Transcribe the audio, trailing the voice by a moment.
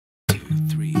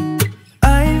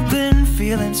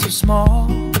feeling so small.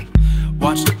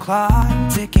 Watch the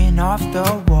clock ticking off the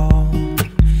wall,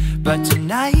 but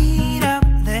tonight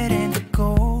I'm letting it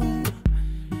go.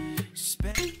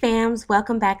 Hey fams,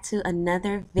 welcome back to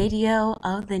another video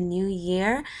of the new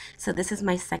year. So this is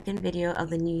my second video of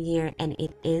the new year, and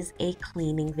it is a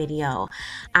cleaning video.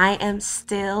 I am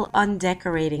still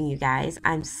undecorating, you guys.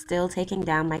 I'm still taking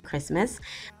down my Christmas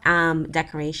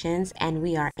decorations, and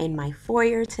we are in my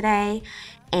foyer today.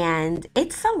 And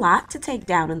it's a lot to take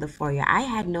down in the foyer. I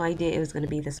had no idea it was going to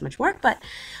be this much work, but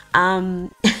I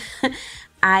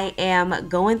am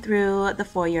going through the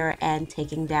foyer and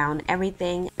taking down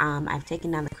everything. I've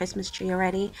taken down the Christmas tree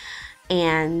already,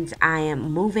 and I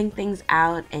am moving things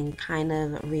out and kind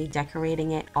of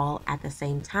redecorating it all at the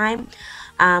same time.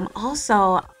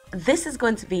 Also, this is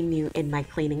going to be new in my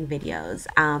cleaning videos.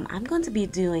 I'm going to be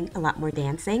doing a lot more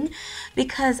dancing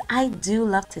because I do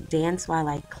love to dance while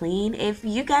I clean. If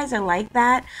you guys are like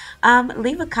that,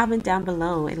 leave a comment down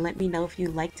below and let me know if you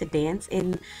like to dance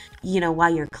in,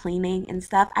 while you're cleaning and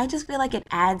stuff. I just feel like it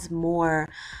adds more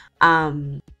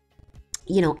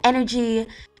energy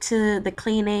to the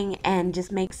cleaning and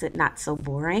just makes it not so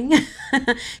boring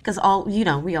because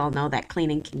we all know that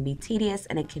cleaning can be tedious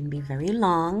and it can be very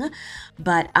long.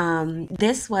 But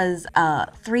this was a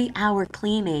 3-hour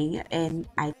cleaning, and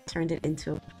I turned it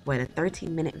into a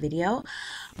 13-minute video.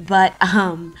 But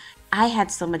I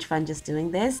had so much fun just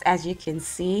doing this. As you can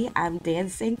see, I'm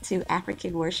dancing to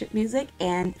African worship music,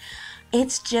 and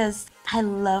it's just, I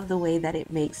love the way that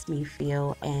it makes me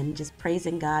feel, and just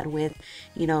praising God with,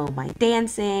 my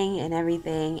dancing and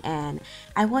everything. And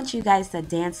I want you guys to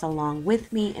dance along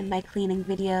with me in my cleaning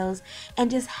videos and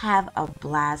just have a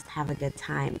blast, have a good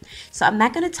time. So I'm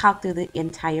not going to talk through the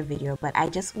entire video, but I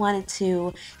just wanted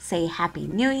to say Happy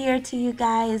New Year to you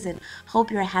guys, and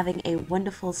hope you're having a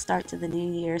wonderful start to the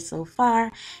new year so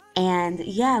far. And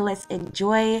yeah, let's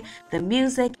enjoy the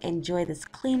music, enjoy this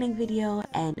cleaning video,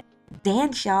 and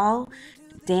dance, y'all.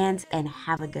 Dance and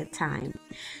have a good time.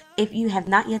 If you have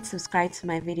not yet subscribed to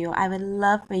my video, I would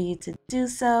love for you to do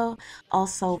so.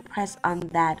 Also, press on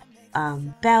that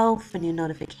bell for new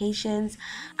notifications.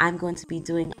 I'm going to be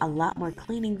doing a lot more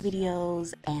cleaning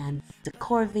videos and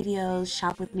decor videos,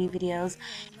 shop with me videos,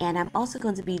 and I'm also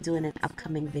going to be doing an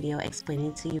upcoming video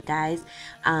explaining to you guys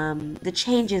the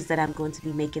changes that I'm going to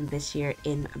be making this year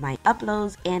in my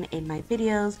uploads and in my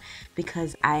videos,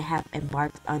 because I have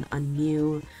embarked on a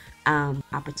new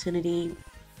opportunity,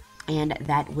 and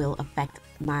that will affect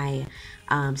my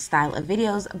style of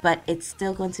videos, but it's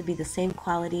still going to be the same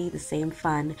quality, the same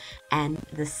fun, and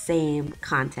the same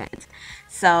content.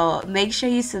 So make sure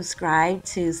you subscribe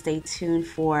to stay tuned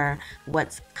for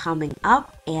what's coming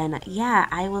up. And yeah,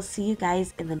 I will see you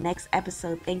guys in the next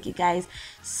episode. Thank you guys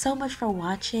so much for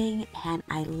watching, and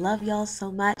I love y'all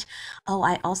so much. Oh,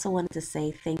 I also wanted to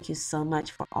say thank you so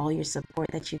much for all your support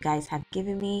that you guys have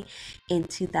given me in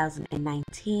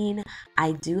 2019.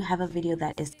 I do have a video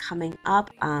that is coming up.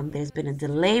 There's been a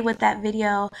delay with that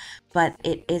video, but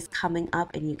it is coming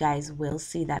up, and you guys will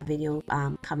see that video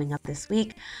coming up this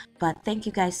week. But thank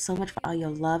you guys so much for all your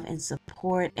love and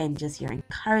support and just your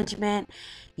encouragement.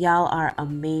 Y'all are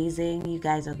amazing. You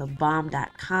guys are the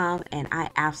bomb.com, and I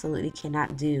absolutely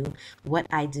cannot do what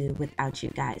I do without you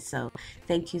guys. So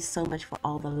thank you so much for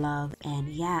all the love, and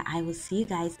yeah, I will see you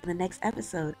guys in the next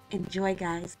episode. Enjoy,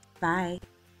 guys. Bye.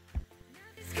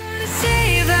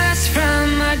 Save us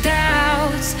from our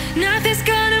doubts. Nothing's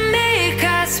gonna make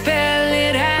us spell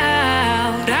it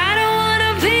out. I don't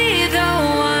wanna be the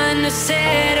one who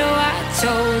said, oh, I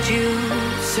told you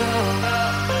so.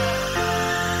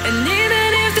 And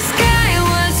even if the sky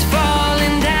was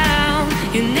falling down,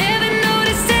 you never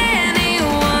noticed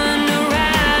anyone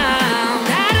around.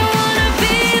 I don't wanna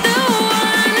be the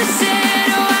one who said,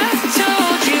 oh, I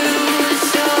told you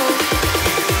so.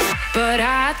 But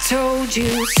I told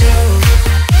you so.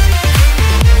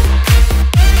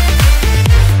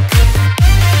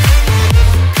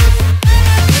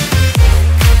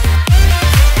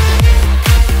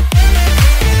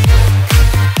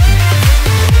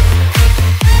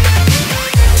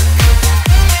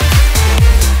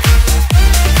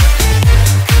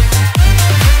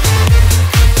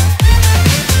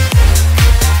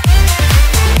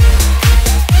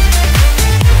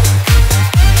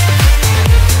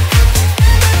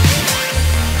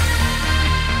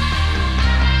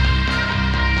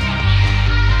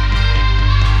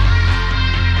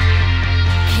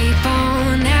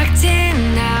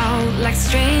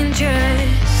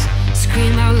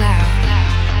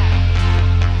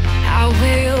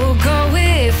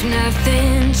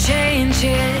 Nothing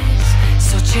changes,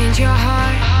 so change your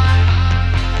heart.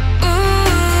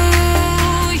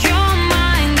 Ooh, your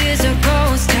mind is a ghost.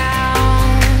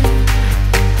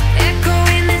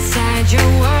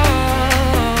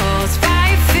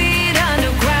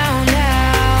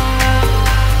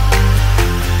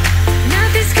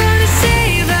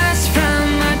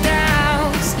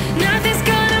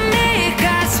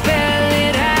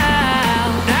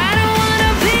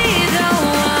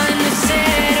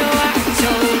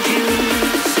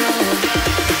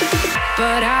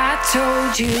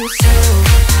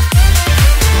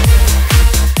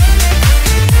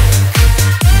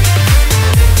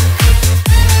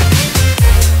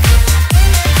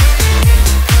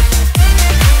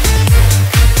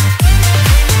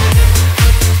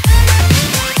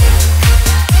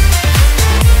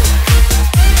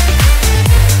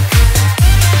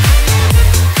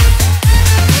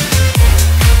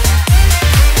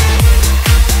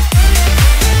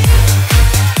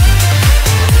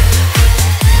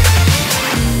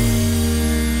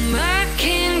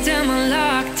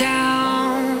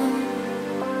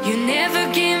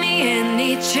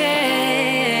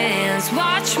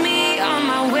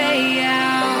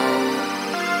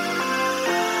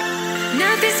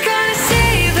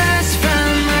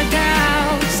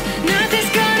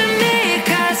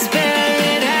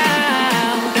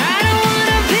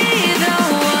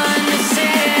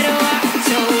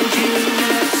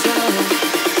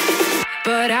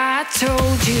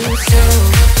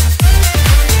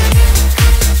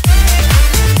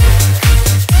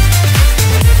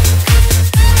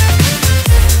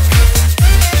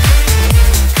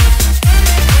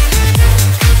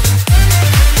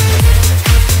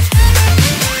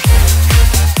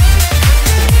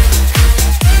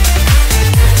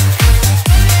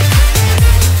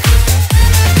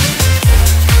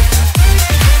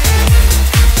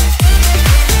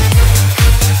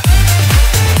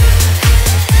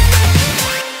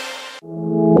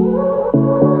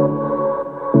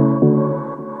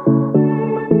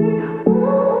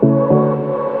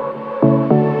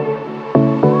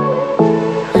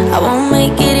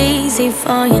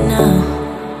 For you now,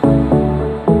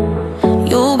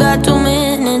 you got 2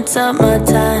 minutes of my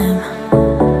time,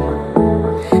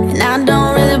 and I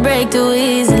don't really break too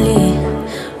easily,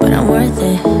 but I'm worth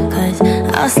it, 'cause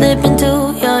I'll slip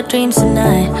into your dreams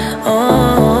tonight.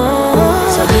 Oh,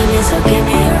 so give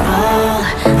me your all.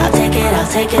 I'll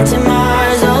take it to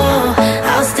Mars. Oh,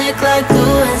 I'll stick like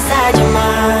glue inside your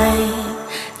mind.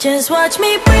 Just watch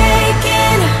me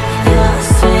breaking your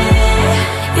sweat.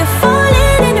 You're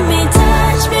falling into me,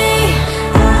 touch me,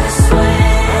 I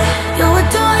swear. You would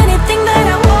do anything that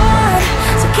I want,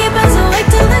 so keep us awake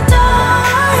till the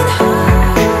dawn.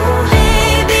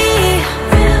 Baby,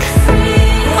 feel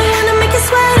free. I wanna make you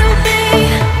sweat on me.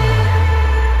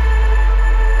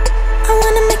 I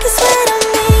wanna make you sweat on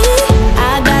me.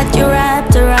 I got you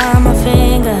wrapped around my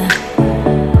finger,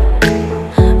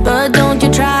 but don't you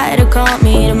try to call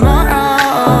me tomorrow.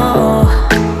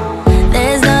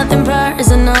 There's nothing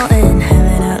personal in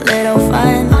having a little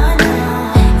fun.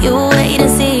 You wait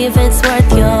and see if it's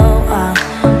worth your while.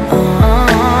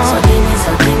 So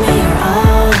give me your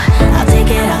all. I'll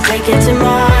take it to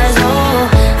Mars. Oh,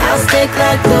 I'll stick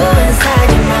like glue inside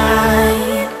your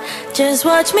mind. Just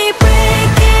watch me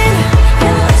breaking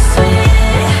your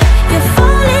sweat. You're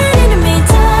falling into me,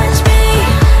 touch me,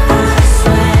 I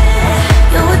swear.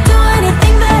 You would do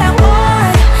anything that I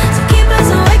want, so keep us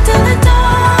awake till the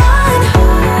dawn.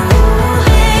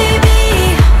 Baby,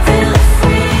 feel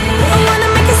free. I wanna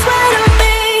make you sweat on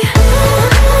me.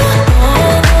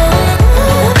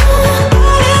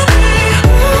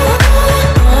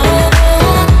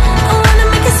 I wanna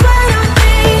make you sweat on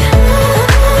me.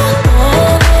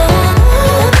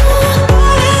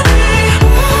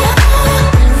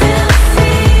 Feel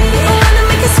free. I wanna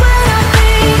make you sweat on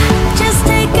me. Just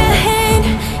take a hint,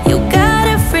 you got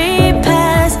a free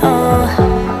pass. Oh,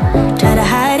 try to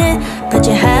hide it, but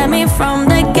you had me from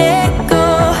the get-go.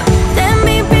 Let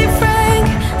me be frank,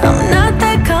 I'm not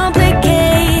that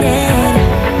complicated.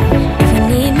 If you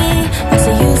need me, what's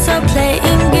the use of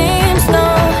playing games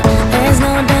though? There's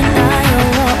no denying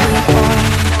what we want.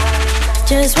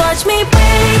 Just watch me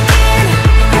breaking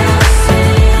your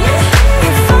sweat.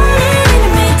 You're falling into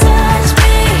me, touch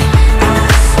me, I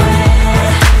swear.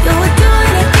 You would do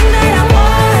anything that I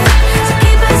want, so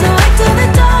keep us awake till the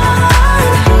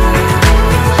dawn.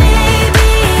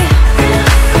 Baby, feel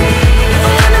free. I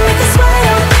wanna make you sweat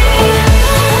on me.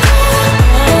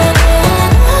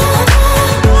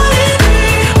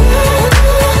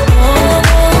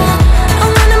 I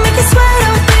wanna make you sweat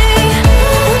on me.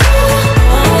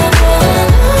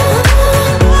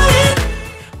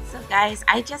 So guys,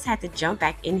 I just had to jump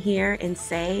back in here and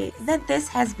say that this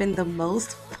has been the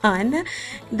most fun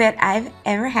that I've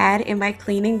ever had in my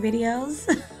cleaning videos.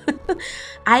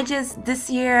 This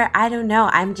year, I don't know,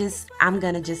 I'm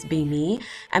gonna just be me.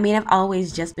 I mean, I've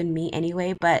always just been me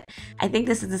anyway, but I think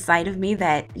this is the side of me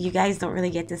that you guys don't really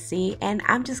get to see, and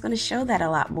I'm just gonna show that a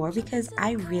lot more because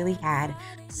I really had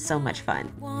so much fun.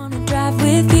 Wanna drive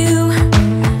with you,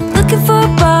 looking for a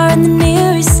bar in the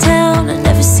nearest town. I've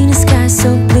never seen a sky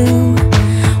so blue.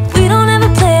 We don't ever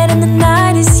play it and the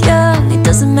night is young. It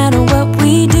doesn't matter what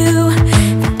we do.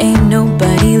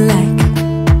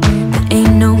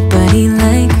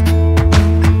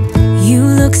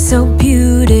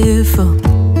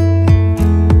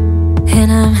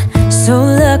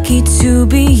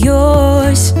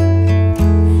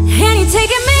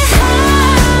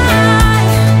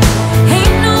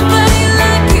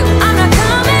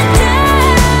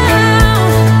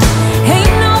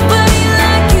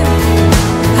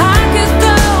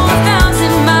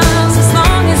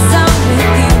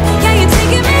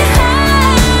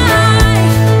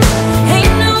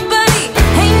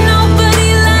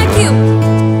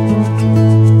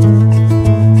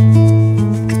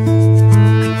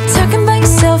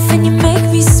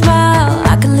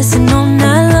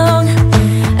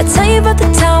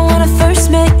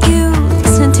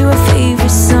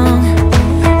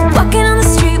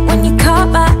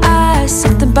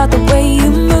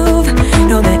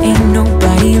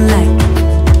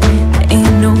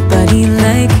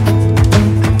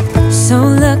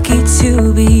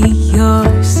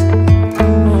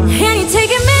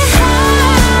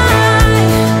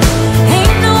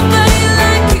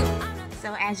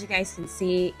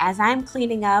 as I'm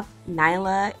cleaning up,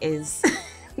 Nyla is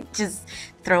just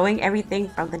throwing everything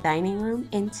from the dining room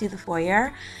into the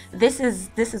foyer. This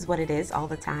is what it is all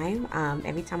the time.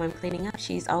 Every time I'm cleaning up,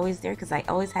 she's always there because I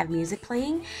always have music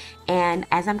playing, and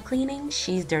as I'm cleaning,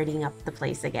 she's dirtying up the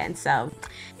place again. So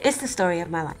it's the story of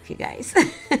my life, you guys.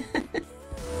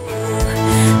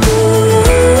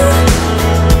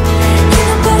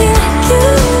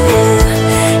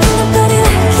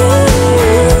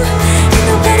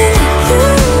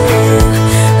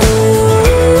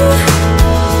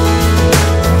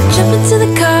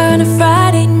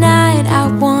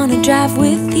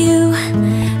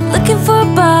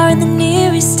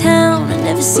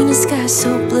 Seen a sky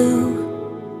so blue,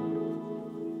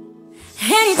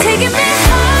 and you're taking me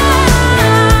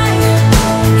high.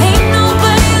 Ain't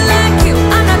nobody like you.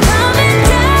 I'm not coming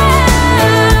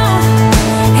down.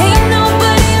 Ain't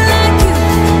nobody like you.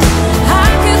 I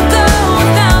could go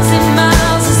 1,000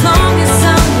 miles as long as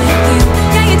I'm with you.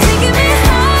 Yeah, you're taking me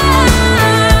high.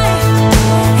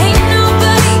 Ain't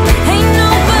nobody like you.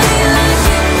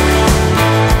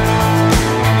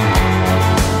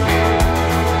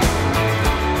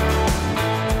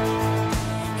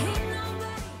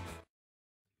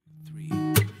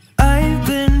 I've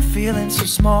been feeling so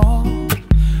small.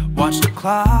 Watch the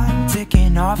clock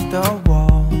ticking off the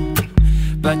wall.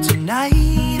 But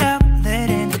tonight I'm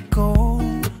letting it go.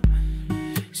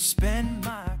 Spend